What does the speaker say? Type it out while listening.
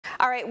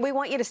All right, we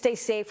want you to stay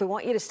safe. We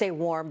want you to stay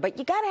warm, but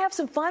you got to have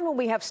some fun when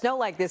we have snow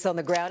like this on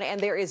the ground, and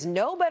there is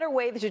no better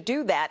way to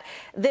do that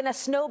than a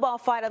snowball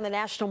fight on the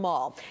National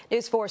Mall.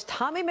 News 4's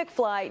Tommy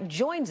McFly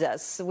joins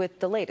us with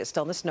the latest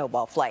on the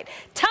snowball flight.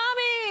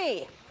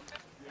 Tommy!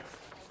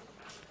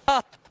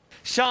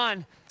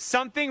 Sean,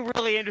 something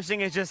really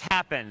interesting has just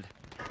happened.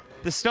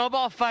 The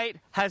snowball fight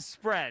has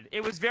spread.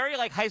 It was very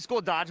like high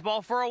school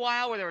dodgeball for a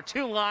while, where there were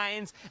two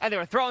lines and they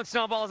were throwing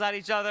snowballs at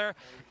each other.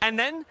 And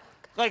then,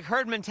 like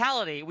herd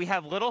mentality, we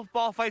have little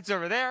ball fights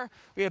over there,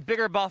 we have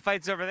bigger ball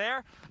fights over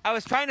there. I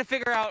was trying to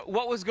figure out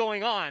what was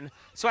going on,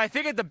 so I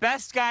figured the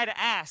best guy to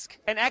ask,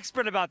 an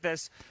expert about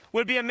this,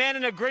 would be a man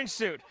in a Grinch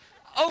suit.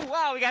 Oh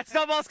wow, we got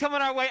snowballs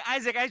coming our way.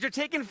 Isaac, as you're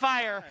taking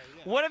fire,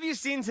 what have you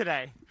seen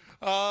today?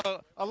 A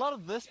lot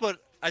of this, but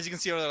as you can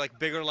see over there, like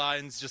bigger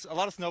lines, just a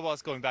lot of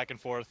snowballs going back and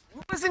forth.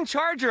 Who was in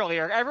charge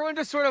earlier? Everyone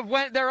just sort of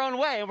went their own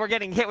way and we're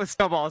getting hit with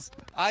snowballs.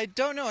 I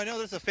don't know. I know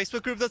there's a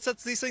Facebook group that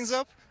sets these things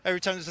up every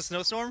time there's a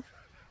snowstorm.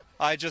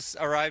 I just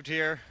arrived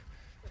here,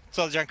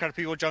 saw the giant crowd of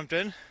people, jumped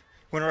in.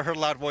 When I heard a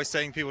loud voice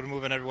saying people to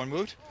move, and everyone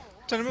moved.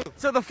 Time to move.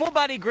 So the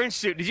full-body Grinch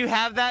suit, did you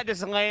have that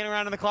just laying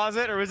around in the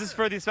closet, or was this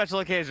for the special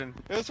occasion?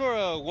 It was for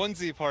a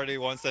onesie party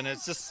once, and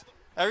it's just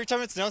every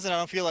time it snows and I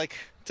don't feel like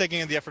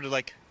taking in the effort to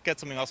like get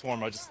something else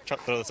warm, I just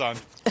throw this on.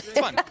 It's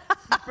fun.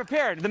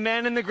 Prepared. The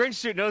man in the Grinch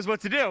suit knows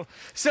what to do.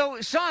 So,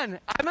 Sean,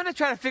 I'm going to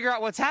try to figure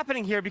out what's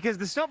happening here, because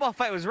the snowball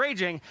fight was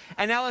raging,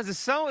 and now as the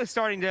sun is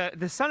starting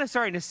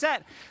to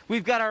set,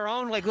 we've got our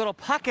own like little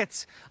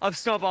pockets of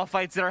snowball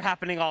fights that are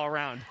happening all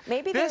around.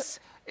 Maybe this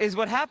is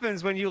what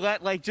happens when you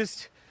let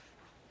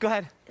Go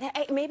ahead.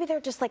 Maybe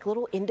they're just like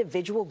little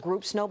individual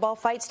group snowball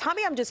fights.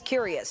 Tommy, I'm just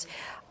curious.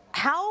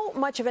 How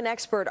much of an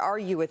expert are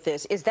you at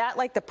this? Is that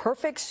like the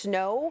perfect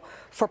snow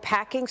for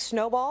packing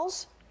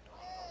snowballs?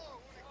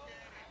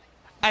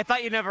 I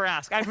thought you'd never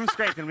ask. I'm from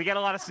Scranton. We get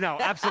a lot of snow.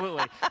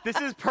 Absolutely. This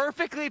is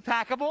perfectly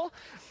packable.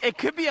 It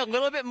could be a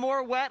little bit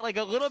more wet, like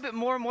a little bit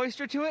more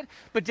moisture to it.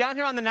 But down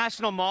here on the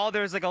National Mall,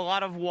 there's like a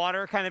lot of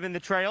water kind of in the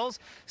trails.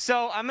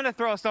 So I'm going to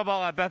throw a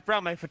snowball at Beth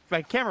Brown,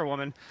 my camera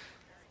woman.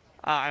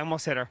 I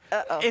almost hit her.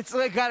 It's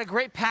like got a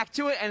great pack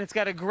to it, and it's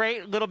got a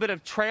great little bit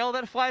of trail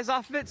that flies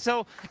off of it,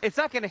 so it's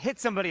not going to hit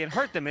somebody and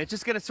hurt them. It's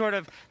just going to sort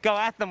of go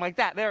at them like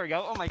that. There we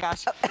go. Oh my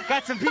gosh.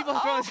 Got some people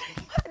throwing...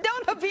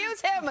 Don't abuse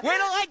him. Wait till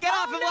I get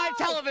off of live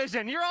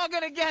television. You're all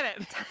going to get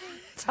it.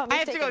 Tommy's I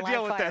have to go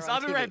deal with this.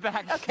 I'll be right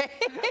back. Okay.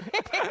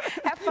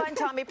 Have fun,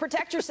 Tommy.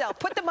 Protect yourself.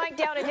 Put the mic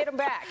down and hit him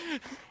back.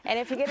 And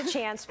if you get a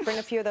chance, bring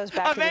a few of those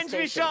back Avenge to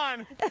the station.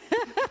 me,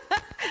 Sean.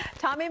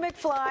 Tommy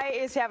McFly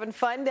is having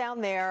fun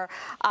down there,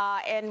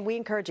 and we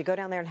encourage you, go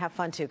down there and have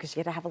fun too, because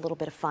you got to have a little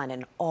bit of fun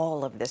in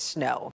all of this snow.